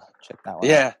RoboPong. Check that one out.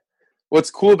 Yeah. What's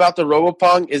cool about the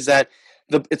RoboPong is that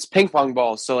it's ping pong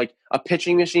balls. So like a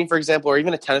pitching machine, for example, or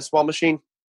even a tennis ball machine,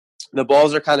 the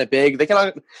balls are kind of big.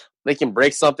 They can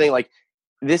break something. Like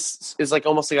this is like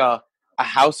almost like a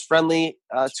house friendly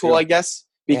tool, I guess,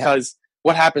 because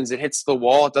what happens? It hits the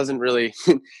wall. It doesn't really.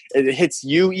 It hits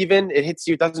you. Even it hits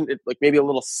you. It doesn't like maybe a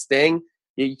little sting.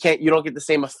 You don't get the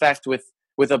same effect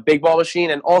with a big ball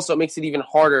machine, and also it makes it even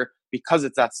harder because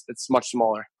it's much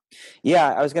smaller.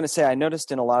 Yeah, I was going to say, I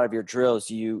noticed in a lot of your drills,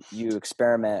 you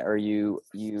experiment, or you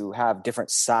have different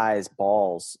size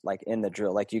balls like in the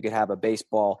drill. Like you could have a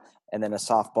baseball and then a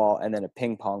softball and then a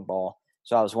ping pong ball.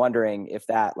 So I was wondering if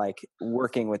that, like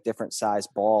working with different size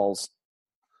balls,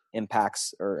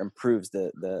 impacts or improves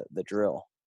the drill.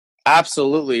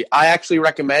 Absolutely. I actually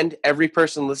recommend every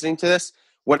person listening to this,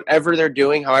 whatever they're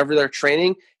doing, however they're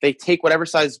training, they take whatever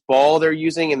size ball they're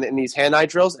using in these hand-eye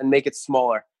drills and make it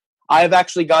smaller. I have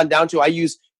actually gone down to, I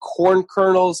use corn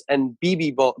kernels and the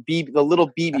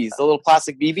little BBs, the little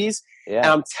plastic BBs. Yeah. And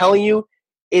I'm telling you,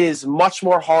 it is much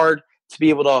more hard to be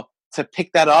able to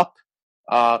pick that up,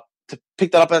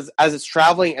 as it's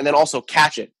traveling, and then also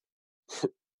catch it.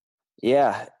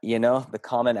 Yeah, the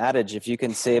common adage: if you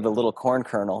can save a little corn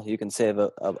kernel, you can save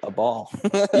a ball.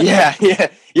 Yeah,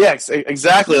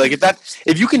 exactly. Like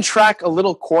if you can track a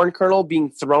little corn kernel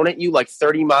being thrown at you like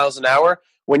 30 miles an hour,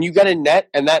 when you get a net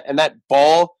and that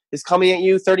ball is coming at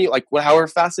you 30, like however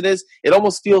fast it is, it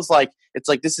almost feels like it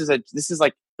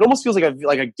almost feels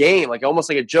like a game, like almost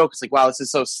like a joke. It's like, wow, this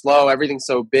is so slow. Everything's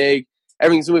so big.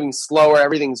 Everything's moving slower.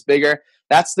 Everything's bigger.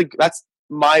 That's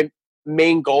my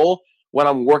main goal when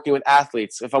I'm working with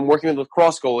athletes. If I'm working with a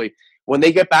lacrosse goalie, when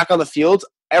they get back on the field,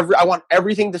 I want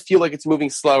everything to feel like it's moving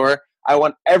slower. I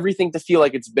want everything to feel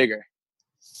like it's bigger.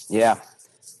 Yeah,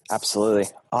 absolutely.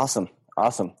 Awesome.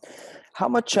 How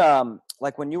much,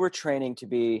 like when you were training to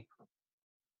be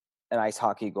an ice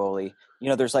hockey goalie,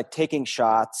 there's like taking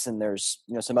shots and there's,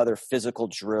 some other physical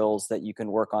drills that you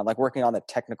can work on, like working on the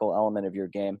technical element of your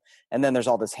game. And then there's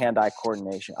all this hand-hand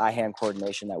coordination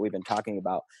that we've been talking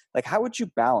about. Like, how would you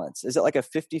balance? Is it like a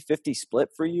 50-50 split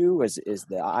for you? Is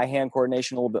the eye-hand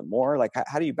coordination a little bit more? Like,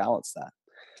 how do you balance that?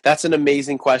 That's an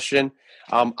amazing question.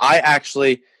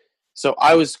 So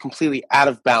I was completely out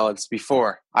of balance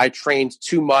before. I trained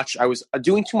too much. I was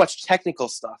doing too much technical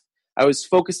stuff. I was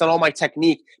focused on all my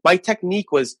technique. My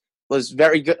technique was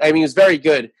very good. I mean, it was very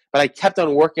good, but I kept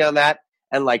on working on that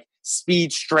and like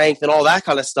speed, strength, and all that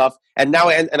kind of stuff. And now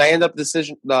I end up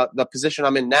the position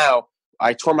I'm in now.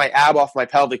 I tore my ab off my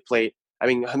pelvic plate. I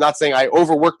mean, I'm not saying I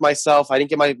overworked myself. I didn't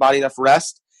give my body enough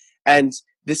rest. And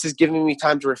this is giving me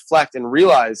time to reflect and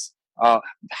realize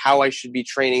how I should be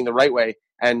training the right way.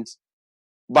 And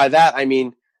by that, I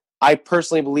mean, I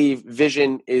personally believe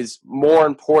vision is more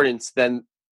important than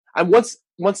once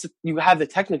you have the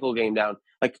technical game down.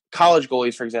 Like college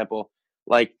goalies, for example,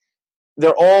 like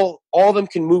they're all of them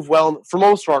can move well. For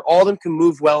most part, all of them can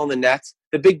move well in the net.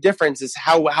 The big difference is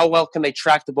how well can they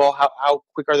track the ball? How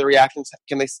quick are the reactions?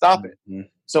 Can they stop it? Mm-hmm.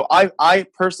 So I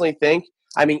personally think,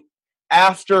 I mean,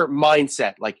 after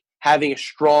mindset, like having a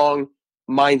strong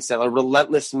mindset, a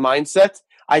relentless mindset,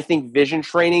 I think vision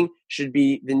training should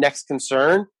be the next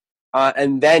concern,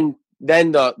 and then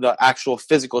the actual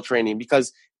physical training.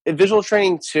 Because in visual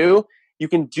training too, you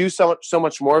can do so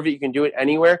much more of it. You can do it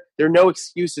anywhere. There are no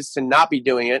excuses to not be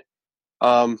doing it,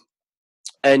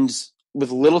 and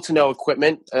with little to no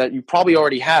equipment, you probably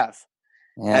already have.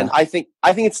 Yeah. And I think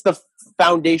it's the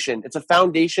foundation. It's a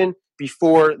foundation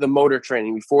before the motor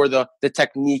training, before the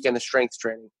technique and the strength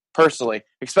training. Personally,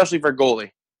 especially for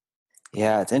goalie.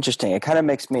 Yeah, it's interesting. It kind of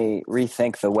makes me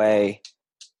rethink the way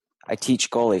I teach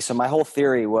goalie. So my whole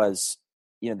theory was,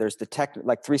 there's the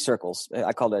like 3 circles.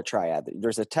 I called it a triad.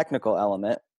 There's a technical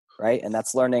element, right? And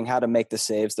that's learning how to make the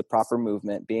saves, the proper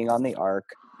movement, being on the arc,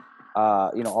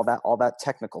 all that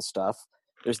technical stuff.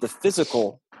 There's the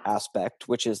physical aspect,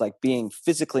 which is like being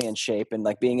physically in shape and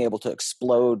like being able to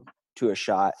explode to a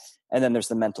shot. And then there's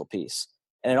the mental piece.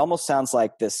 And it almost sounds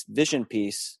like this vision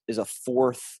piece is a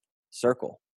 4th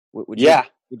circle. Would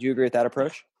you agree with that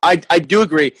approach? I do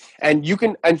agree. And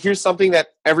here's something that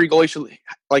every goalie should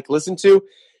like listen to.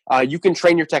 You can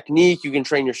train your technique, you can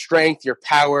train your strength, your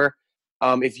power.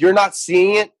 If you're not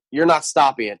seeing it, you're not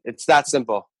stopping it. It's that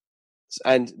simple.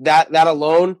 And that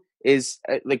alone is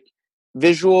like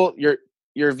visual.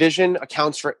 Your vision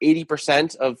accounts for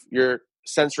 80% of your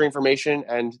sensory information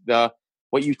and the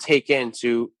what you take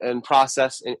into and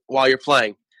process while you're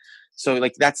playing. So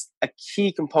like that's a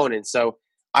key component. So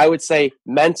I would say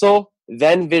mental,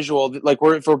 then visual. Like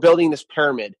if we're building this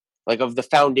pyramid, like of the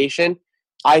foundation,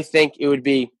 I think it would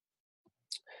be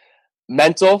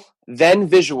mental, then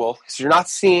visual. So you're not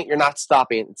seeing it, you're not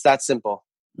stopping it. It's that simple.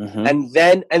 Mm-hmm.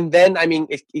 And then I mean,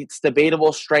 it's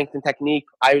debatable strength and technique.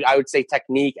 I would say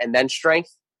technique and then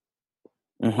strength.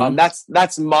 Mm-hmm.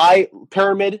 That's my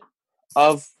pyramid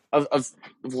of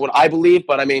what I believe,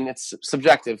 but I mean, it's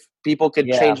subjective. People could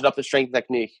change it up to strength and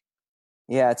technique.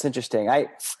 Yeah, it's interesting.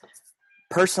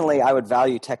 Personally, I would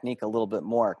value technique a little bit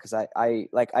more because I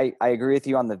agree with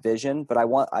you on the vision, but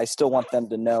I still want them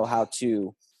to know how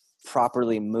to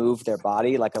properly move their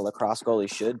body like a lacrosse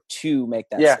goalie should to make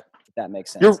that sense, if that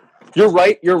makes sense. You're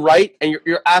right, and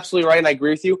you're absolutely right, and I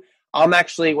agree with you. I'm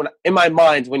actually, in my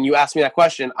mind, when you asked me that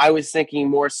question, I was thinking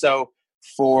more so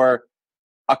for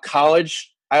a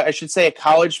college, I should say a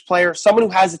college player, someone who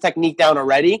has the technique down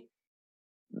already.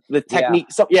 The technique,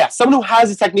 someone who has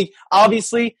the technique.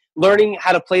 Obviously, learning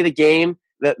how to play the game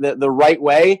the right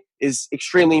way is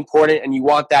extremely important, and you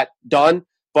want that done.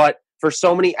 But for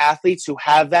so many athletes who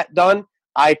have that done,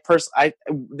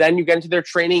 then you get into their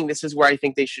training. This is where I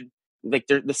think they should, like,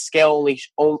 the scale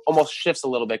almost shifts a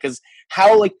little bit, because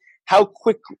how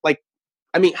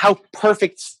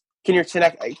perfect can your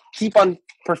technique? Keep on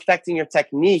perfecting your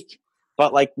technique,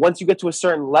 but like once you get to a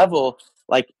certain level,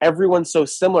 like everyone's so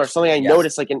similar. Something I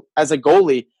noticed, like as a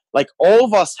goalie, like all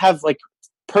of us have like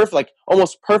perfect, like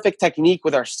almost perfect technique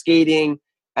with our skating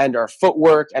and our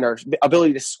footwork and our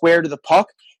ability to square to the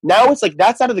puck. Now it's like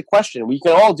that's out of the question. We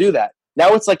can all do that.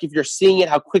 Now it's like if you're seeing it,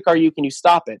 how quick are you? Can you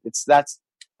stop it? That's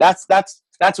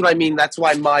what I mean. That's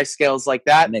why my scale's like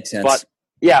that. Makes sense. But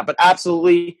but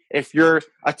absolutely, if you're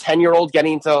a 10-year-old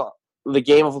getting into the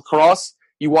game of lacrosse,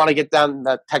 you want to get down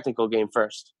that technical game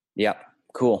first. Yeah.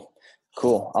 Cool.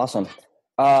 Awesome.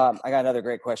 I got another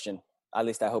great question. At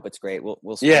least I hope it's great.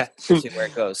 We'll see where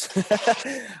it goes.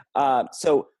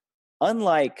 So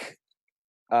unlike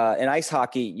in ice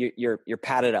hockey, you're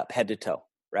padded up head to toe,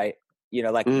 right? You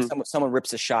know, like someone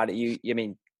rips a shot at you. I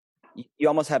mean, you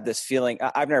almost have this feeling.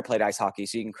 I've never played ice hockey,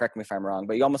 so you can correct me if I'm wrong,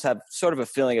 but you almost have sort of a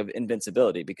feeling of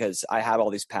invincibility because I have all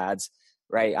these pads,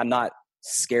 right? I'm not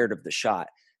scared of the shot.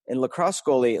 In lacrosse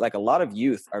goalie, like a lot of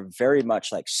youth are very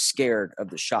much like scared of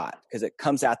the shot because it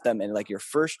comes at them and like your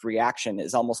first reaction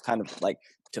is almost kind of like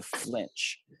to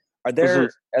flinch. Are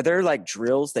there like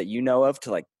drills that you know of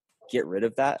to like get rid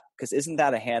of that? Because isn't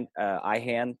that a eye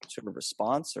hand sort of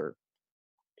response or?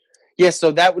 Yeah.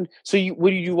 So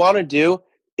what you want to do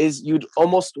is you'd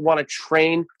almost want to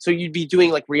train. So you'd be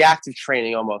doing like reactive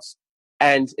training almost.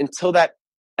 And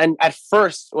at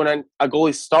first when a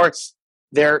goalie starts,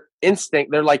 their instinct,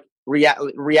 they're like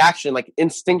reaction, like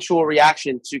instinctual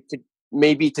reaction to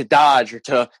maybe to dodge or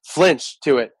to flinch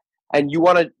to it. And you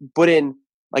want to put in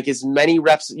like as many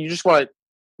reps. You just want to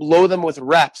load them with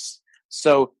reps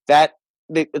so that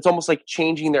it's almost like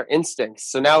changing their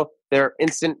instincts. So now their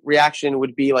instant reaction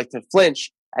would be like to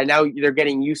flinch. And now they're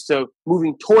getting used to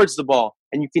moving towards the ball.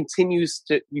 And you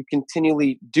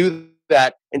continually do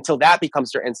that until that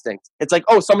becomes their instinct. It's like,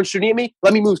 oh, someone's shooting at me.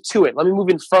 Let me move to it. Let me move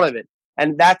in front of it.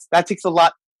 And that takes a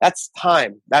lot. That's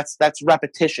time. That's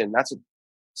repetition. That's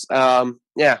time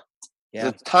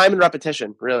and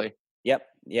repetition, really. Yep.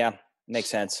 Yeah. Makes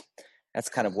sense. That's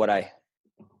kind of what I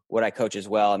coach as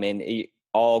well. I mean,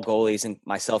 all goalies and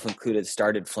myself included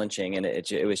started flinching, and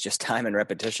it was just time and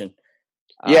repetition.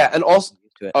 And also,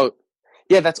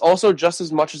 that's also just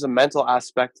as much as a mental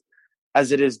aspect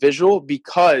as it is visual,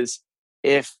 because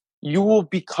if you will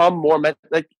become more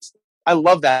like, I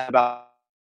love that about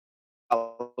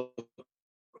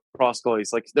cross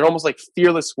goalies. Like they're almost like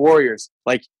fearless warriors,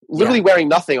 like literally wearing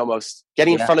nothing, almost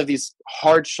getting in front of these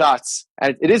hard shots.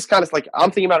 And it is kind of like,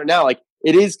 I'm thinking about it now, like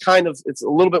it's a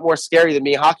little bit more scary than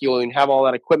me hockey when you have all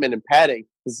that equipment and padding.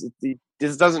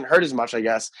 This doesn't hurt as much, I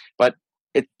guess, but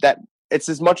it's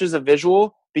as much as a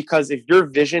visual, because if your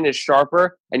vision is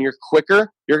sharper and you're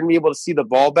quicker, you're going to be able to see the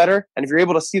ball better. And if you're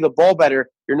able to see the ball better,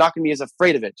 you're not going to be as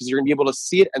afraid of it because you're going to be able to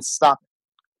see it and stop it.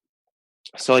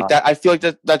 So like that, I feel like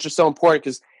that's just so important,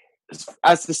 because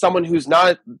as to someone who's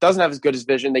doesn't have as good as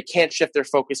vision, they can't shift their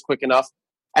focus quick enough,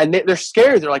 and they're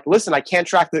scared. They're like, listen, I can't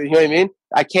track you know what I mean?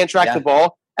 I can't track the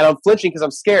ball, and I'm flinching because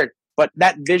I'm scared. But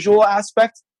that visual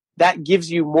aspect, that gives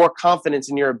you more confidence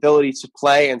in your ability to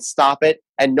play and stop it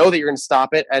and know that you're going to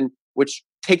stop it, and which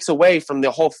takes away from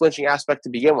the whole flinching aspect to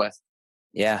begin with.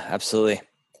 Yeah, absolutely.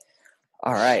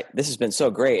 All right. This has been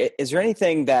so great. Is there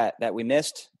anything that we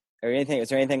missed? Or anything? Is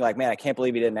there anything like, man, I can't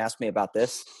believe you didn't ask me about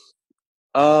this?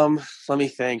 Let me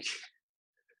think.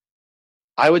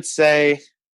 I would say,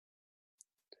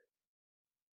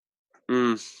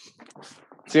 it's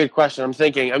a good question. I'm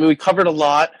thinking. I mean, we covered a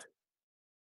lot.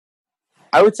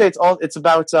 I would say it's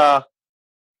about,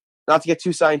 not to get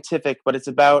too scientific, but it's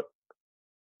about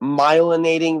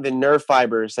myelinating the nerve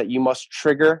fibers that you must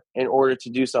trigger in order to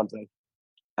do something.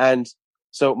 And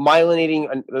so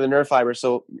myelinating the nerve fibers,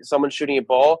 so someone's shooting a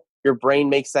ball, your brain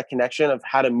makes that connection of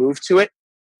how to move to it.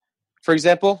 For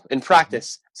example, in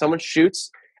practice, someone shoots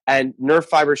and nerve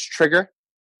fibers trigger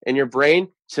in your brain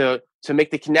to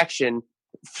make the connection.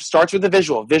 Starts with the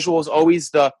visual. Visual is always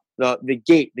the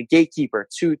gatekeeper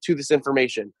to this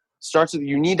information. Starts with,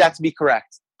 you need that to be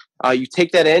correct. You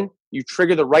take that in, you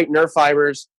trigger the right nerve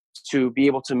fibers to be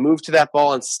able to move to that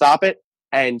ball and stop it,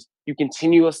 and you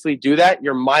continuously do that.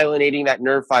 You're myelinating that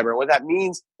nerve fiber. What that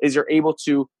means is you're able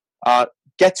to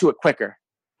get to it quicker.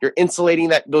 You're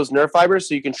insulating those nerve fibers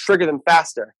so you can trigger them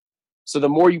faster. So the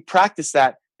more you practice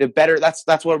that, the better.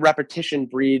 That's what repetition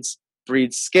breeds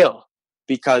skill,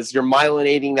 because you're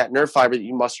myelinating that nerve fiber that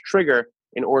you must trigger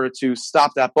in order to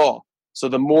stop that ball. So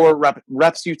the more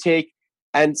reps you take,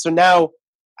 and so now,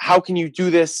 how can you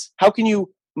do this? How can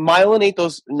you myelinate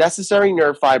those necessary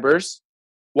nerve fibers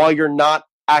while you're not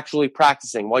actually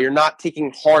practicing, while you're not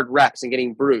taking hard reps and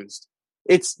getting bruised?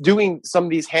 It's doing some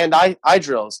of these hand-eye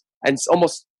drills and it's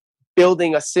almost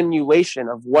building a simulation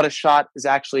of what a shot is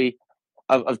actually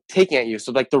of taking at you.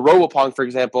 So like the robopong, for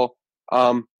example,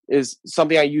 is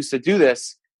something I used to do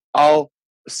this. I'll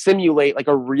simulate like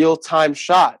a real-time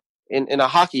shot in a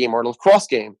hockey game or a lacrosse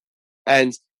game.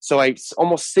 And so I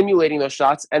almost simulating those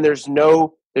shots, and there's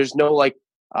no like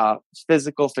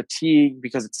physical fatigue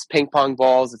because it's ping pong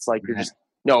balls. It's like you're just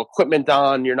no equipment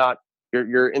on.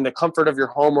 You're in the comfort of your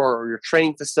home or your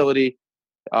training facility.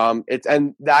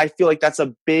 And I feel like that's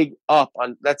a big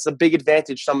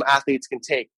advantage some athletes can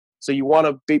take. So you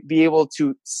want to be able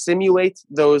to simulate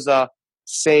those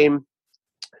same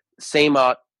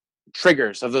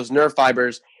triggers of those nerve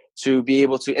fibers to be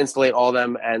able to insulate all of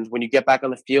them. And when you get back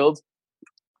on the field,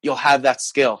 you'll have that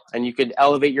skill, and you can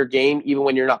elevate your game even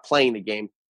when you're not playing the game,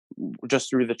 just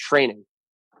through the training.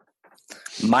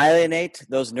 Myelinate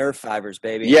those nerve fibers,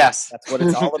 baby. Yes. That's what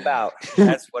it's all about.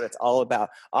 That's what it's all about.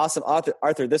 Awesome.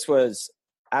 Arthur, this was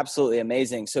absolutely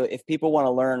amazing. So if people want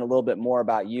to learn a little bit more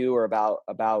about you or about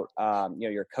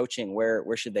your coaching, where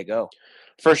should they go?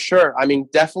 For sure. I mean,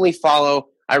 definitely follow.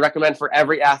 I recommend for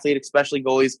every athlete, especially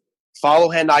goalies, follow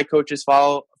HandEyeCoaches.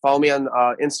 Follow me on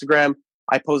Instagram.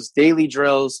 I post daily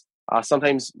drills,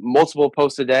 sometimes multiple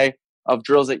posts a day of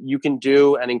drills that you can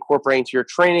do and incorporate into your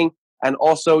training. And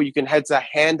also you can head to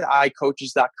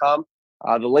HandEyeCoaches.com.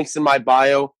 The link's in my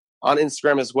bio on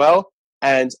Instagram as well.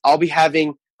 And I'll be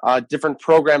having different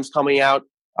programs coming out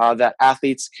that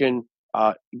athletes can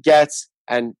get,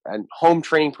 and home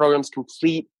training programs,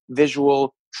 complete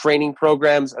visual training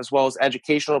programs, as well as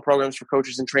educational programs for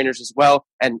coaches and trainers as well.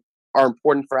 And are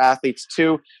important for athletes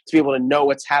too, to be able to know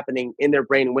what's happening in their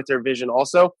brain and with their vision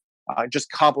also. Just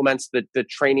complements the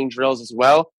training drills as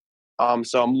well.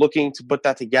 So I'm looking to put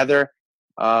that together.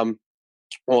 In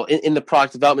the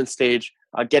product development stage,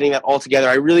 getting that all together.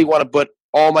 I really want to put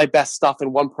all my best stuff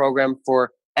in one program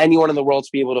for anyone in the world to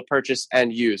be able to purchase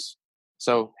and use.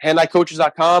 So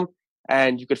HandEyeCoaches.com,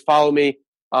 and you could follow me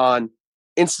on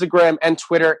Instagram and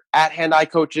Twitter at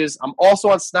HandEyeCoaches. I'm also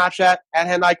on Snapchat at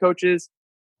HandEyeCoaches.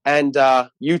 And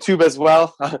YouTube as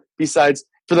well. Besides,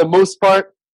 for the most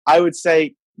part, I would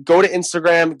say go to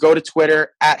Instagram, go to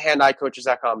Twitter at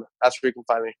HandEyeCoaches.com. That's where you can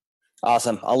find me.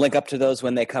 Awesome. I'll link up to those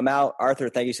when they come out. Arthur,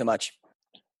 thank you so much.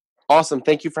 Awesome.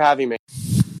 Thank you for having me.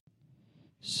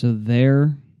 So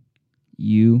there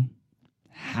you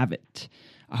have it.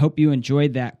 I hope you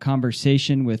enjoyed that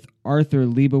conversation with Arthur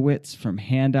Leibowitz from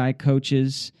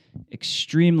HandEyeCoaches.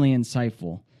 Extremely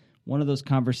insightful. One of those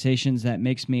conversations that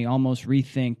makes me almost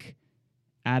rethink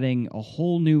adding a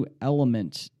whole new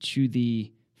element to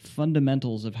the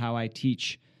fundamentals of how I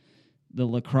teach the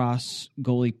lacrosse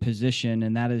goalie position,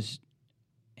 and that is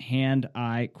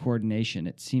hand-eye coordination.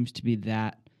 It seems to be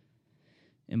that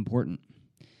important.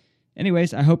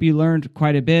 Anyways, I hope you learned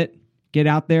quite a bit. Get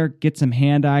out there, get some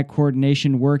hand-eye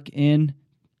coordination work in.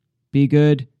 Be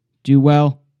good, do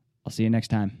well. I'll see you next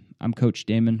time. I'm Coach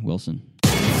Damon Wilson.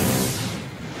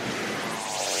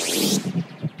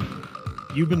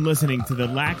 You've been listening to the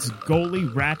Lax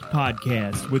Goalie Rat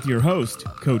Podcast with your host,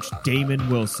 Coach Damon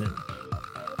Wilson.